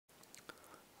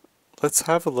let's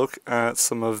have a look at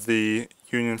some of the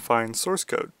union find source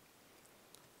code.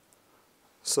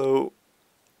 So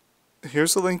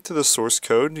here's a link to the source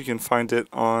code. You can find it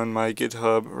on my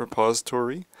GitHub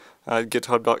repository at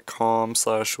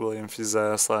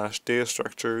github.com/williamfizet/data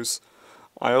structures.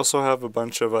 I also have a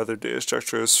bunch of other data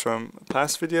structures from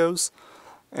past videos.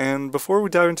 And before we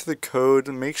dive into the code,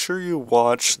 make sure you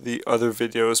watch the other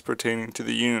videos pertaining to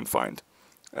the union find,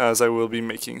 as I will be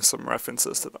making some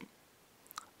references to them.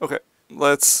 Okay,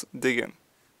 let's dig in.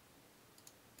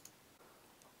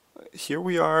 Here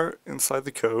we are inside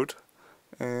the code,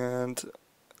 and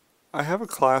I have a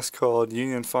class called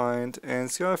union find, and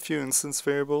it's got a few instance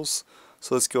variables,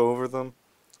 so let's go over them.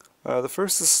 The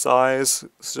first is size.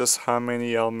 It's just how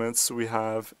many elements we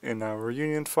have in our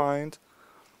union find.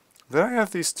 Then I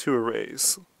have these two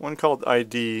arrays, one called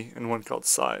ID and one called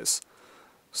size.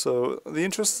 So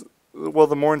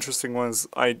the more interesting one is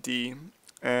ID,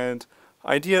 and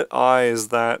ID at I is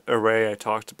that array I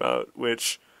talked about,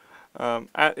 which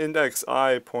at index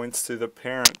I points to the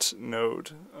parent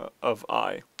node of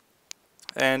I.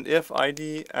 And if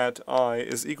ID at I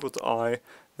is equal to I,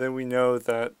 then we know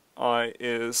that I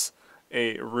is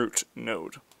a root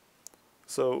node.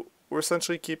 So we're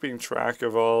essentially keeping track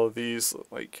of all of these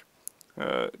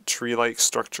tree-like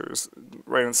structures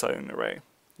right inside an array,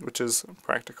 which is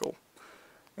practical.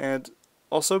 And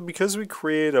also, because we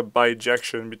create a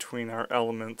bijection between our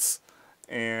elements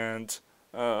and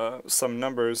some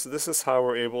numbers, this is how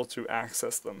we're able to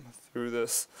access them through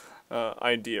this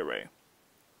ID array.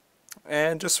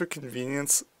 And just for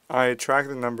convenience, I track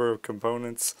the number of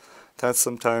components. That's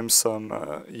sometimes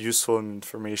some useful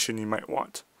information you might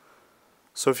want.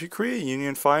 So if you create a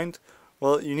union find,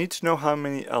 well, you need to know how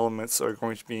many elements are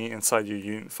going to be inside your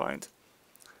union find.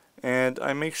 And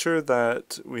I make sure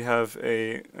that we have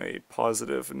a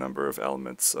positive number of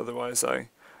elements, otherwise I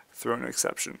throw an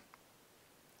exception.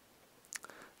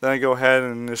 Then I go ahead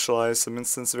and initialize some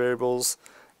instance variables,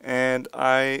 and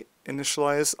I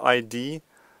initialize ID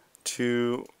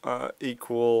to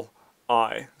equal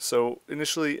I. So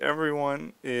initially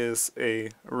everyone is a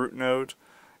root node,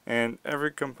 and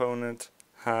every component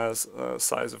has a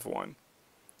size of 1.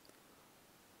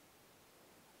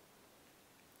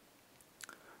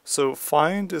 So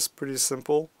find is pretty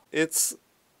simple. It's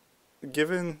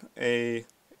given a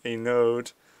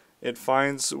node, it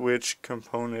finds which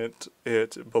component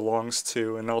it belongs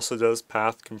to and also does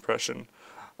path compression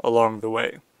along the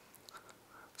way.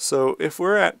 So if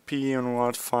we're at P and we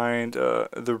want to find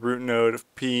the root node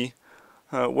of P,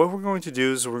 what we're going to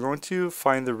do is we're going to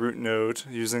find the root node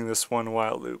using this one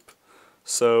while loop.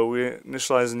 So we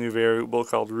initialize a new variable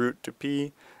called root to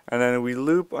P, and then we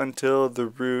loop until the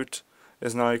root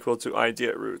is not equal to ID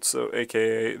at root. So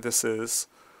aka this is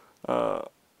a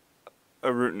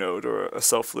root node or a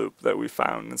self loop that we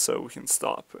found, and so we can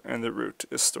stop, and the root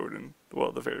is stored in,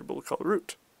 well, the variable called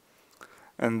root.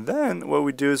 And then what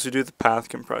we do is we do the path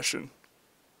compression.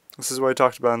 This is what I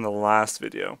talked about in the last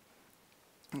video.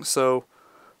 So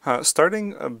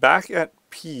starting back at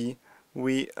P,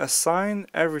 we assign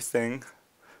everything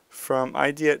from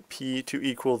ID at P to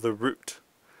equal the root.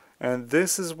 And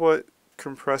this is what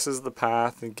compresses the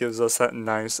path and gives us that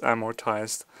nice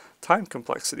amortized time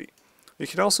complexity. You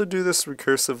can also do this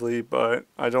recursively, but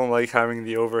I don't like having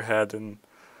the overhead, and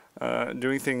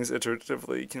doing things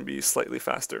iteratively can be slightly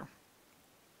faster.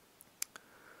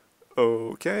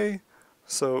 Okay,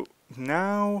 so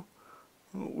now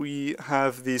we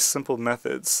have these simple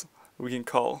methods we can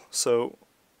call. So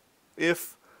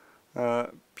if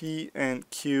P and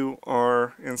Q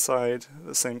are inside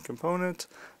the same component,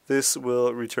 this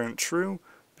will return true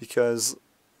because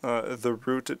the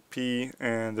root at P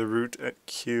and the root at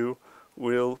Q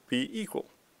will be equal.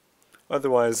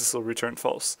 Otherwise, this will return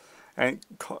false. And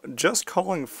just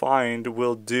calling find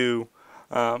will do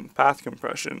path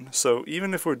compression. So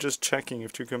even if we're just checking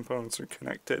if two components are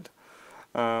connected,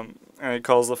 and it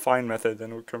calls the find method,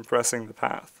 then we're compressing the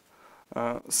path.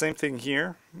 Same thing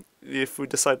here. If we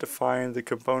decide to find the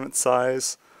component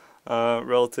size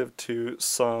relative to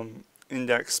some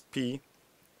index P,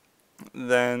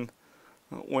 then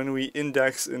when we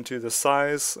index into the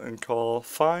size and call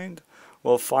find,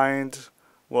 we'll find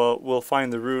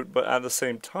the root, but at the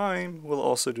same time we'll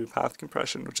also do path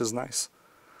compression, which is nice.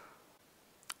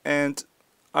 And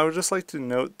I would just like to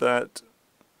note that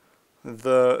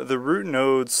the root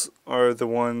nodes are the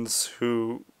ones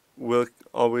who will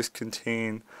always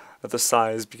contain the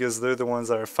size, because they're the ones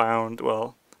that are found,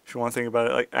 well, if you want to think about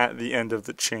it, like at the end of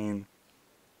the chain.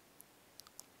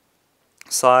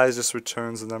 Size just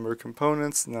returns the number of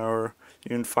components in our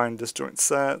union find disjoint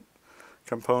set.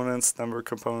 Components, number of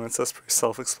components, that's pretty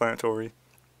self-explanatory.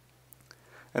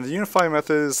 And the unify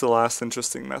method is the last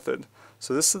interesting method.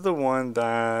 So this is the one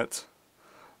that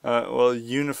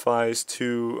unifies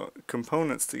two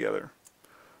components together.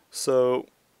 So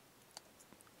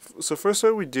first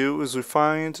what we do is we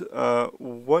find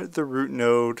what the root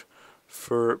node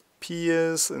for P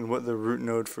is and what the root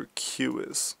node for Q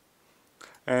is.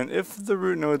 And if the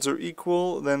root nodes are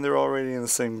equal, then they're already in the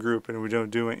same group and we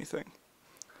don't do anything.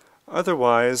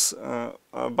 Otherwise,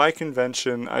 by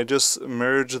convention, I just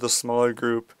merge the smaller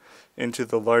group into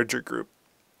the larger group.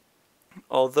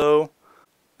 Although,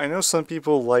 I know some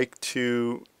people like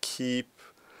to keep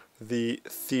the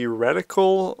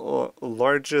theoretical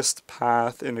largest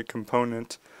path in a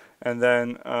component and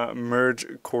then merge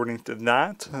according to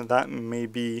that. That may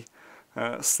be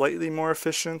slightly more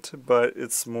efficient, but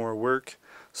it's more work.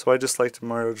 So I just like to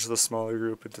merge the smaller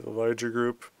group into the larger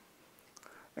group.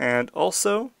 And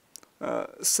also,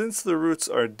 since the roots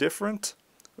are different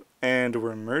and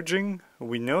we're merging,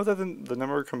 we know that the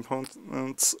number of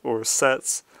components or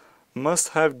sets must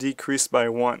have decreased by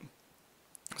 1.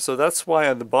 So that's why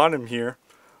at the bottom here,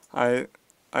 I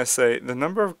say the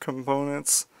number of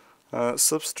components,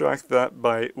 subtract that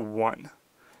by 1,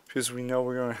 because we know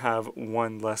we're going to have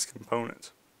 1 less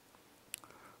component.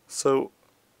 So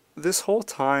this whole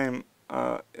time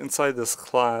inside this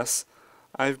class,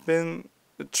 I've been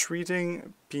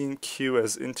treating P and Q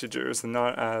as integers and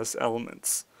not as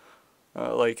elements,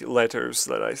 like letters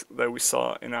that we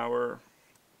saw in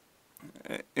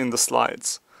the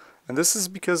slides. And this is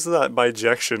because of that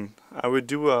bijection. I would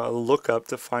do a lookup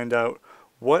to find out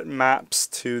what maps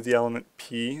to the element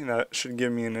P, and that should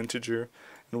give me an integer,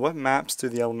 and what maps to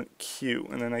the element Q,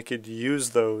 and then I could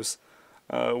use those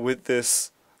with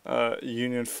this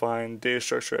union find data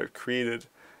structure I've created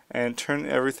and turn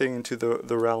everything into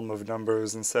the realm of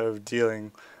numbers instead of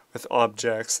dealing with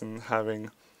objects and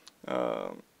having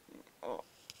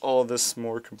all this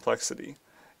more complexity.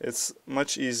 It's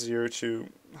much easier to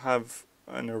have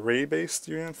an array-based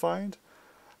union find.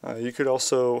 You could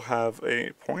also have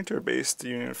a pointer-based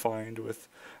union find with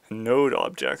node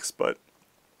objects, but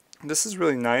this is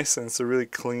really nice and it's a really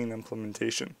clean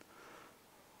implementation.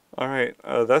 Alright,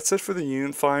 that's it for the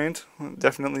union find.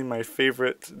 Definitely my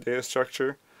favorite data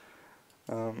structure.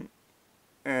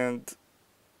 And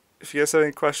if you guys have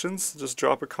any questions, just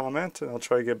drop a comment and I'll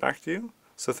try to get back to you.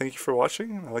 So thank you for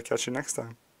watching, and I'll catch you next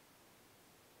time.